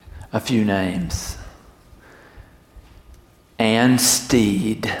a few names. Ann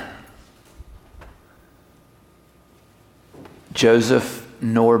Steed, Joseph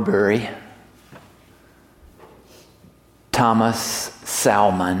Norbury, Thomas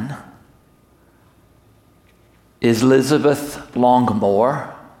Salmon, Elizabeth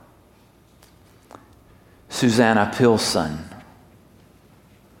Longmore, Susanna Pilson,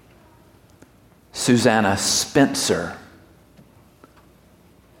 Susanna Spencer,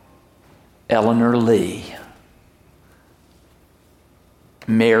 Eleanor Lee,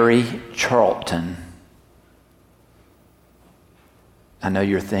 Mary Charlton. I know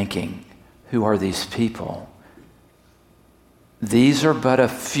you're thinking, who are these people? These are but a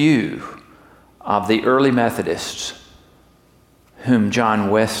few of the early Methodists whom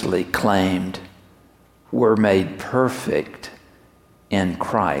John Wesley claimed were made perfect in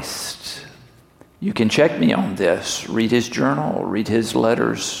Christ. You can check me on this. Read his journal, read his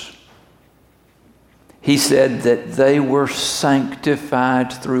letters. He said that they were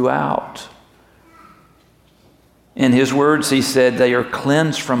sanctified throughout. In his words, he said they are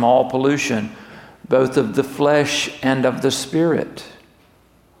cleansed from all pollution, both of the flesh and of the spirit.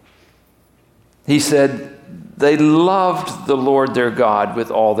 He said they loved the Lord their God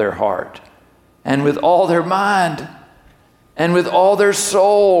with all their heart, and with all their mind, and with all their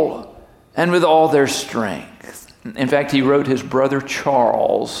soul, and with all their strength. In fact, he wrote his brother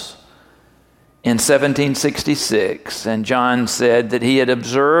Charles in 1766, and John said that he had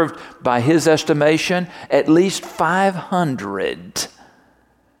observed, by his estimation, at least 500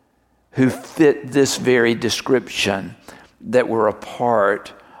 who fit this very description that were a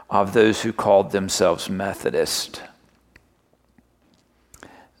part of those who called themselves Methodist.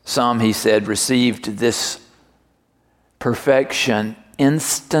 Some, he said, received this perfection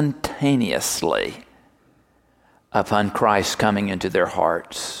instantaneously upon Christ coming into their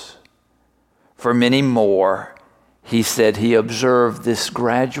hearts. For many more, he said, he observed this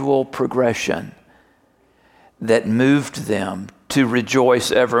gradual progression that moved them to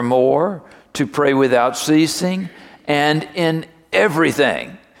rejoice evermore, to pray without ceasing, and in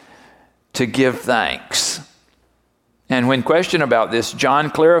everything to give thanks. And when questioned about this, John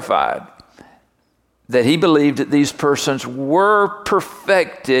clarified that he believed that these persons were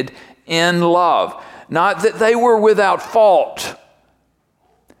perfected in love. Not that they were without fault,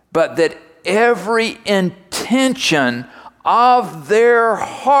 but that every intention of their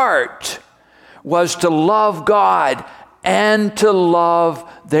heart was to love God and to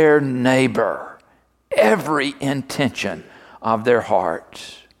love their neighbor. Every intention of their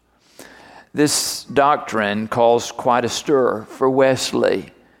heart. This doctrine caused quite a stir for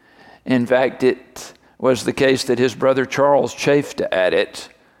Wesley. In fact, it was the case that his brother Charles chafed at it.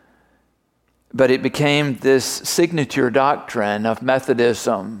 But it became this signature doctrine of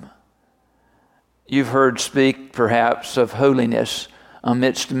Methodism. You've heard speak, perhaps, of holiness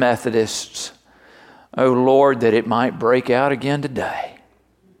amidst Methodists. Oh, Lord, that it might break out again today.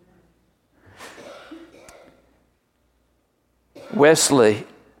 Wesley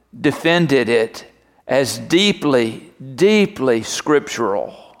defended it as deeply, deeply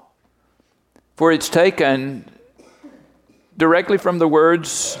scriptural. For it's taken directly from the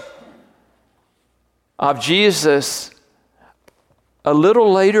words of Jesus a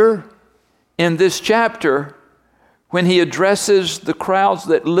little later in this chapter, when he addresses the crowds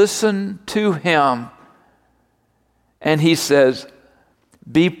that listen to him, and he says,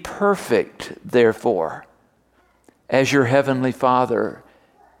 "Be perfect, therefore, as your heavenly Father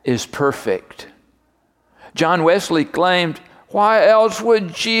is perfect." John Wesley claimed, why else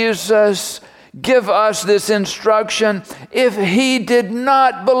would Jesus give us this instruction if he did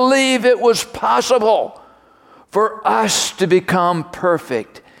not believe it was possible for us to become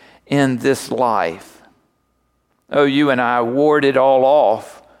perfect in this life? Oh, you and I ward it all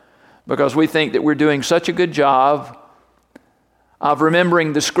off because we think that we're doing such a good job of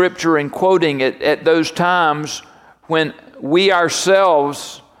remembering the scripture and quoting it at those times when we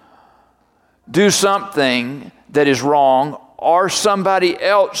ourselves do something that is wrong, or somebody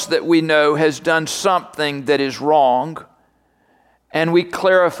else that we know has done something that is wrong, and we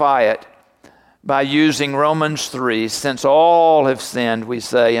clarify it by using Romans 3, since all have sinned, we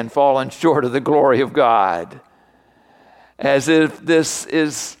say, and fallen short of the glory of God, as if this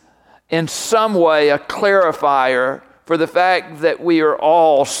is in some way a clarifier for the fact that we are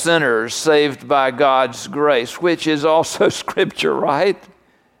all sinners saved by God's grace, which is also Scripture, right?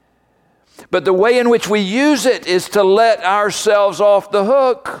 But the way in which we use it is to let ourselves off the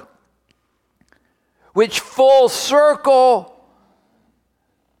hook, which full circle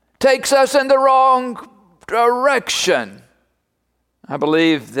takes us in the wrong direction. I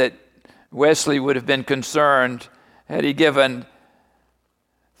believe that Wesley would have been concerned had he given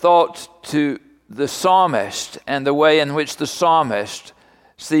thought to the psalmist and the way in which the psalmist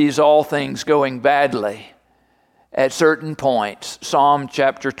sees all things going badly. At certain points, Psalm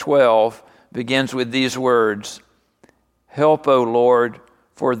chapter 12 begins with these words, "Help, O Lord,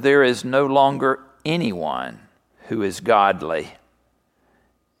 for there is no longer anyone who is godly."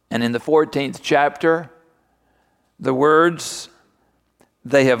 And in the 14th chapter, the words,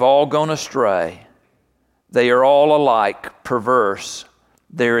 "They have all gone astray. They are all alike perverse.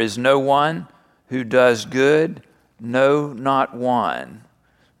 There is no one who does good, no, not one."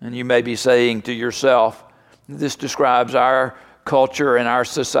 And you may be saying to yourself, this describes our culture and our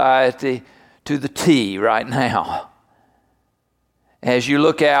society to the T right now. As you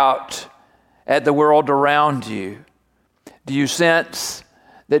look out at the world around you, do you sense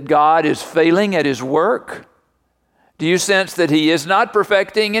that God is failing at His work? Do you sense that He is not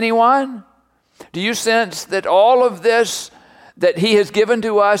perfecting anyone? Do you sense that all of this that He has given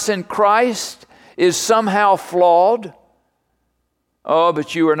to us in Christ is somehow flawed? Oh,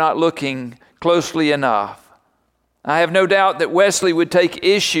 but you are not looking closely enough. I have no doubt that Wesley would take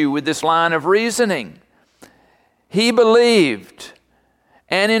issue with this line of reasoning. He believed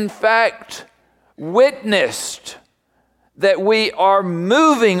and in fact witnessed that we are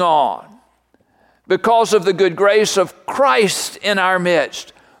moving on because of the good grace of Christ in our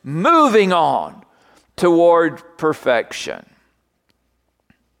midst, moving on toward perfection.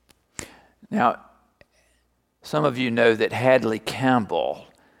 Now, some of you know that Hadley Campbell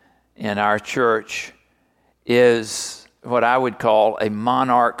in our church is what I would call a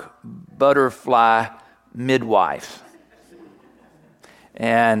monarch butterfly midwife.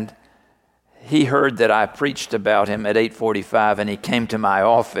 And he heard that I preached about him at 8:45, and he came to my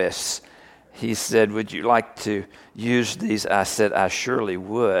office. He said, "Would you like to use these?" I said, "I surely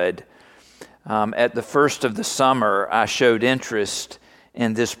would." At the first of the summer, I showed interest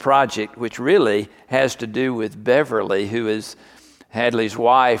in this project, which really has to do with Beverly, who is Hadley's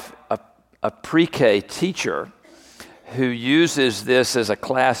wife, a pre-K teacher who uses this as a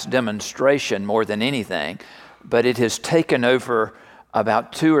class demonstration more than anything, but it has taken over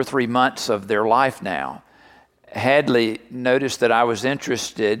about 2 or 3 months of their life now. Hadley noticed that I was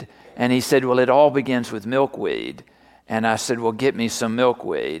interested, and he said, "Well, it all begins with milkweed." And I said, "Well, get me some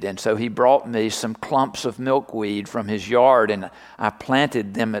milkweed." And so he brought me some clumps of milkweed from his yard, and I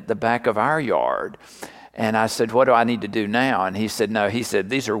planted them at the back of our yard. And I said, "What do I need to do now?" And he said, "No," he said,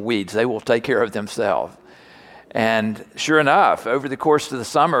 "these are weeds. They will take care of themselves." And sure enough, over the course of the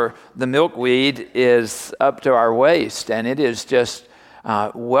summer, the milkweed is up to our waist, and it is just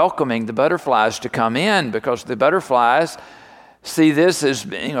welcoming the butterflies to come in, because the butterflies see this as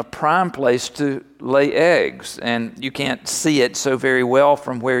being a prime place to lay eggs. And you can't see it so very well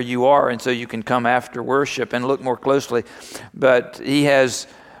from where you are, and so you can come after worship and look more closely. But he has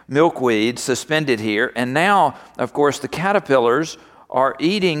milkweed suspended here, and now, of course, the caterpillars are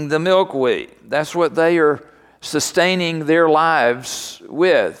eating the milkweed. That's what they are sustaining their lives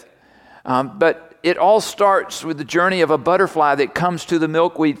with. But it all starts with the journey of a butterfly that comes to the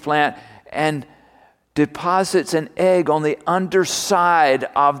milkweed plant and deposits an egg on the underside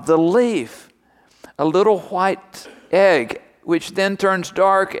of the leaf. A little white egg, which then turns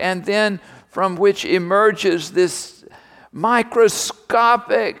dark, and then from which emerges this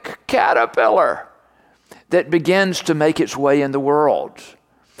microscopic caterpillar that begins to make its way in the world.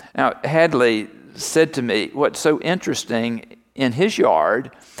 Now, Hadley said to me, what's so interesting in his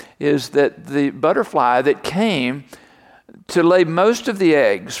yard is that the butterfly that came to lay most of the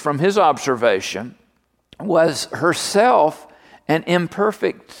eggs, from his observation, was herself an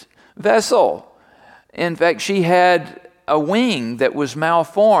imperfect vessel. In fact, she had a wing that was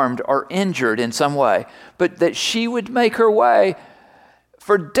malformed or injured in some way, but that she would make her way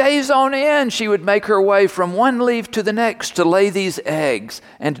for days on end. She would make her way from one leaf to the next to lay these eggs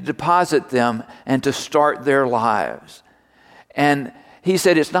and to deposit them and to start their lives. And he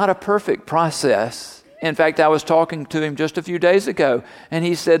said it's not a perfect process. In fact, I was talking to him just a few days ago, and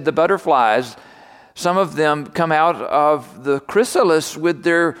he said the butterflies, some of them come out of the chrysalis with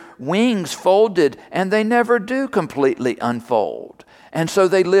their wings folded, and they never do completely unfold. And so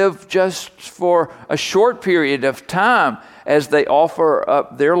they live just for a short period of time as they offer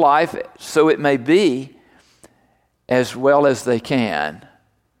up their life, so it may be, as well as they can.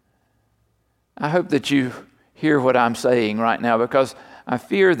 I hope that you hear what I'm saying right now, because I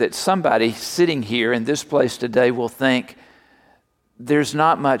fear that somebody sitting here in this place today will think, there's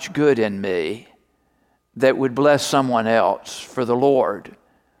not much good in me that would bless someone else for the Lord.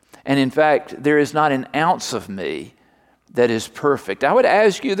 And in fact, there is not an ounce of me that is perfect. I would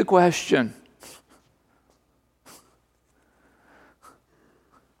ask you the question,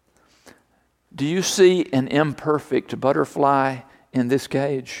 do you see an imperfect butterfly in this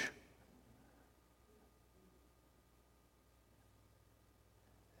cage?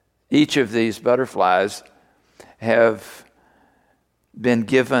 Each of these butterflies have been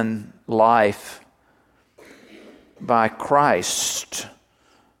given life by Christ,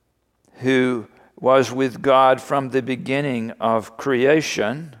 who was with God from the beginning of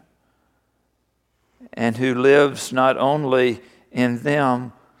creation, and who lives not only in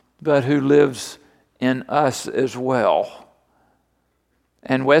them, but who lives in us as well.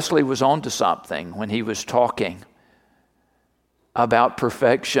 And Wesley was onto something when he was talking about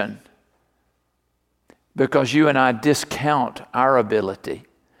perfection, because you and I discount our ability.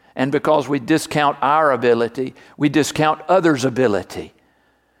 And because we discount our ability, we discount others' ability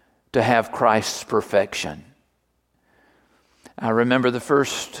to have Christ's perfection. I remember the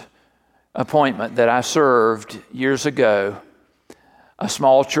first appointment that I served years ago. A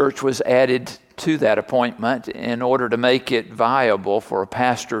small church was added to that appointment in order to make it viable for a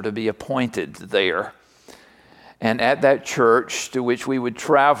pastor to be appointed there. And at that church, to which we would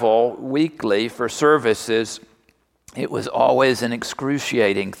travel weekly for services, it was always an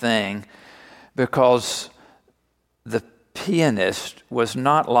excruciating thing, because the pianist was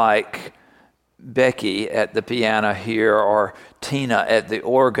not like Becky at the piano here or Tina at the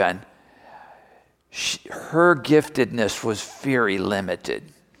organ. Her giftedness was very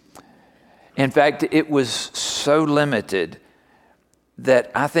limited. In fact, it was so limited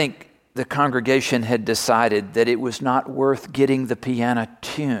that I think the congregation had decided that it was not worth getting the piano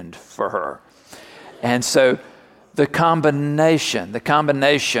tuned for her. And so the combination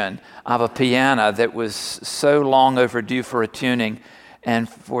of a piano that was so long overdue for a tuning, and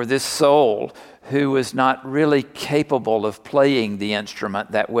for this soul who was not really capable of playing the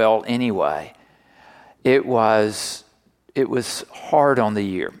instrument that well anyway, it was hard on the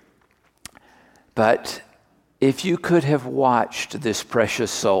ear. But if you could have watched this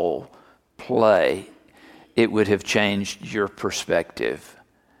precious soul play, it would have changed your perspective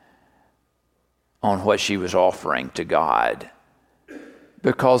on what she was offering to God,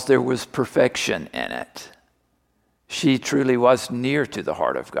 because there was perfection in it. She truly was near to the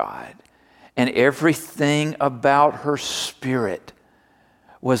heart of God, and everything about her spirit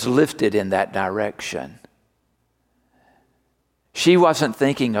was lifted in that direction. She wasn't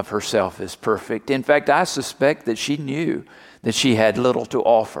thinking of herself as perfect. In fact, I suspect that she knew that she had little to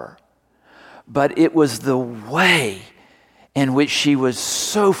offer. But it was the way in which she was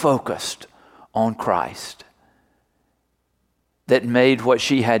so focused on Christ that made what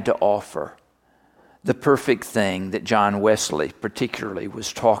she had to offer the perfect thing that John Wesley particularly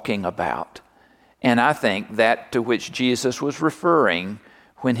was talking about. And I think that to which Jesus was referring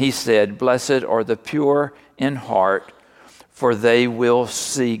when he said, "Blessed are the pure in heart, for they will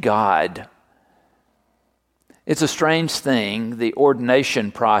see God." It's a strange thing, the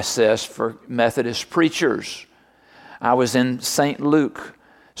ordination process for Methodist preachers. I was in St. Luke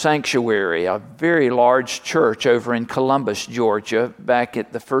Sanctuary, a very large church over in Columbus, Georgia, back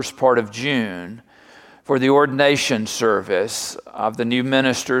at the first part of June, for the ordination service of the new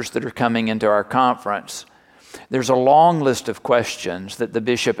ministers that are coming into our conference. There's a long list of questions that the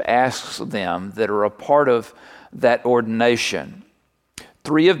bishop asks them that are a part of that ordination.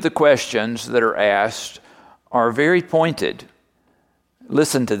 3 of the questions that are asked are very pointed.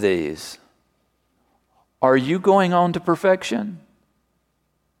 Listen to these. Are you going on to perfection?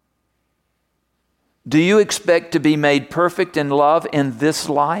 Do you expect to be made perfect in love in this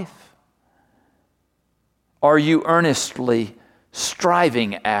life? Are you earnestly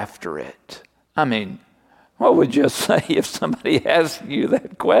striving after it? I mean, what would you say if somebody asked you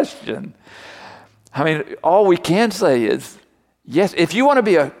that question? I mean, all we can say is, yes, if you want to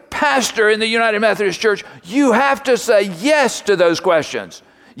be a pastor in the United Methodist Church, you have to say yes to those questions.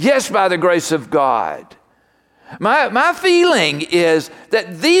 Yes, by the grace of God. My feeling is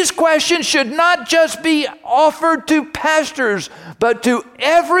that these questions should not just be offered to pastors, but to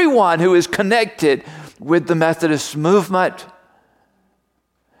everyone who is connected with the Methodist movement,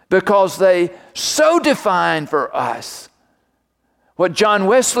 because they so define for us what John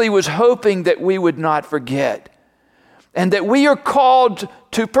Wesley was hoping that we would not forget, and that we are called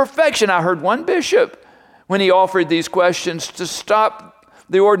to perfection. I heard one bishop, when he offered these questions, to stop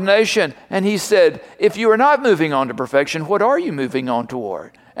the ordination, and he said, if you are not moving on to perfection, what are you moving on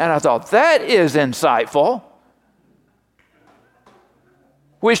toward? And I thought, that is insightful.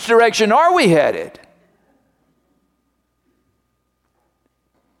 Which direction are we headed?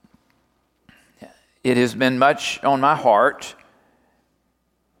 It has been much on my heart,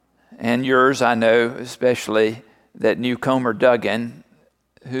 and yours, I know, especially that newcomer Duggan,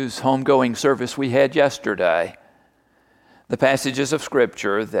 whose homegoing service we had yesterday. The passages of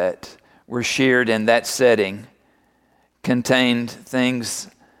Scripture that were shared in that setting contained things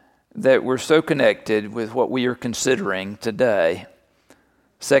that were so connected with what we are considering today.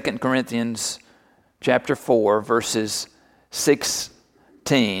 2 Corinthians chapter 4, verses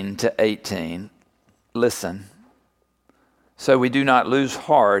 16 to 18. Listen. So we do not lose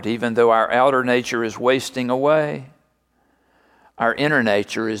heart, even though our outer nature is wasting away. Our inner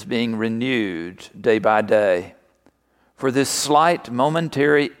nature is being renewed day by day. For this slight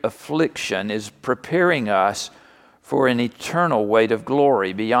momentary affliction is preparing us for an eternal weight of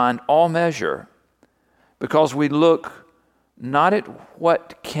glory beyond all measure, because we look not at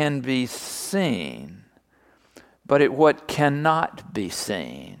what can be seen, but at what cannot be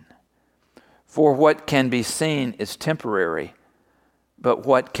seen. For what can be seen is temporary, but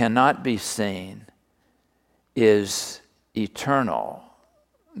what cannot be seen is eternal.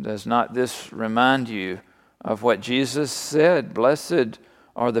 Does not this remind you of what Jesus said? Blessed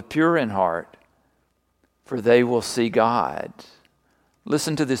are the pure in heart, for they will see God.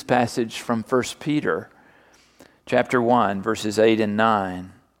 Listen to this passage from 1 Peter chapter 1, verses 8 and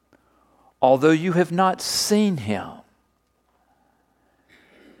 9. Although you have not seen him,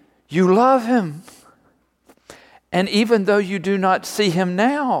 you love him. And even though you do not see him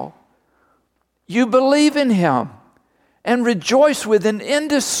now, you believe in him and rejoice with an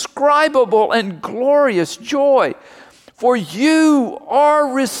indescribable and glorious joy, for you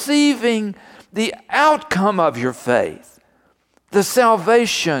are receiving the outcome of your faith, the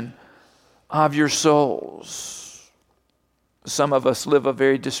salvation of your souls. Some of us live a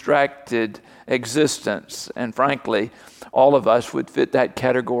very distracted existence, and frankly, all of us would fit that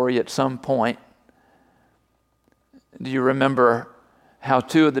category at some point. Do you remember how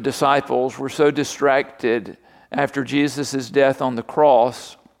two of the disciples were so distracted after Jesus' death on the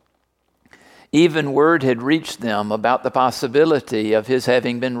cross? Even word had reached them about the possibility of his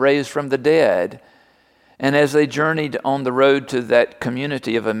having been raised from the dead. And as they journeyed on the road to that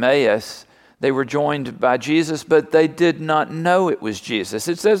community of Emmaus, they were joined by Jesus, but they did not know it was Jesus.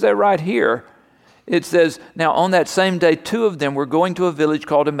 It says that right here. It says, now on that same day, two of them were going to a village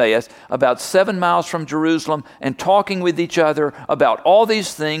called Emmaus, about 7 miles from Jerusalem, and talking with each other about all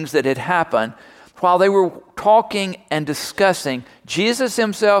these things that had happened. While they were talking and discussing, Jesus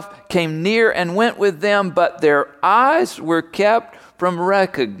himself came near and went with them, but their eyes were kept from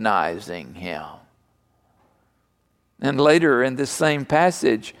recognizing him. And later in this same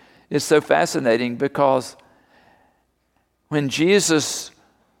passage, it's so fascinating because when Jesus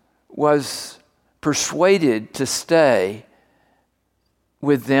was persuaded to stay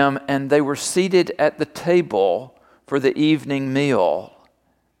with them and they were seated at the table for the evening meal,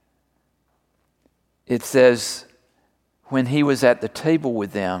 it says, when he was at the table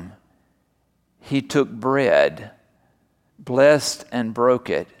with them, he took bread, blessed and broke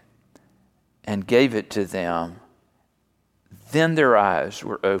it, and gave it to them. Then their eyes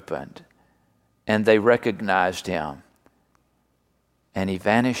were opened, and they recognized him, and he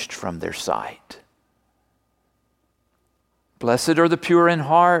vanished from their sight. Blessed are the pure in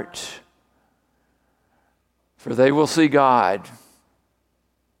heart, for they will see God.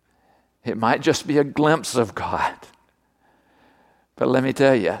 It might just be a glimpse of God. But let me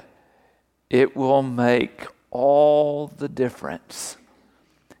tell you, it will make all the difference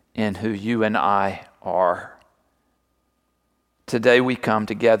in who you and I are. Today we come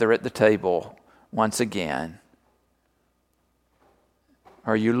together at the table once again.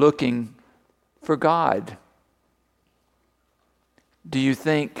 Are you looking for God? Do you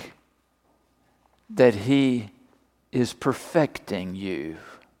think that he is perfecting you?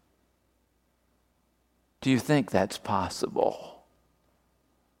 Do you think that's possible?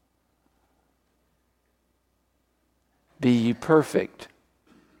 Be ye perfect,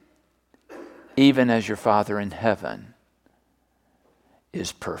 even as your Father in heaven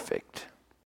is perfect.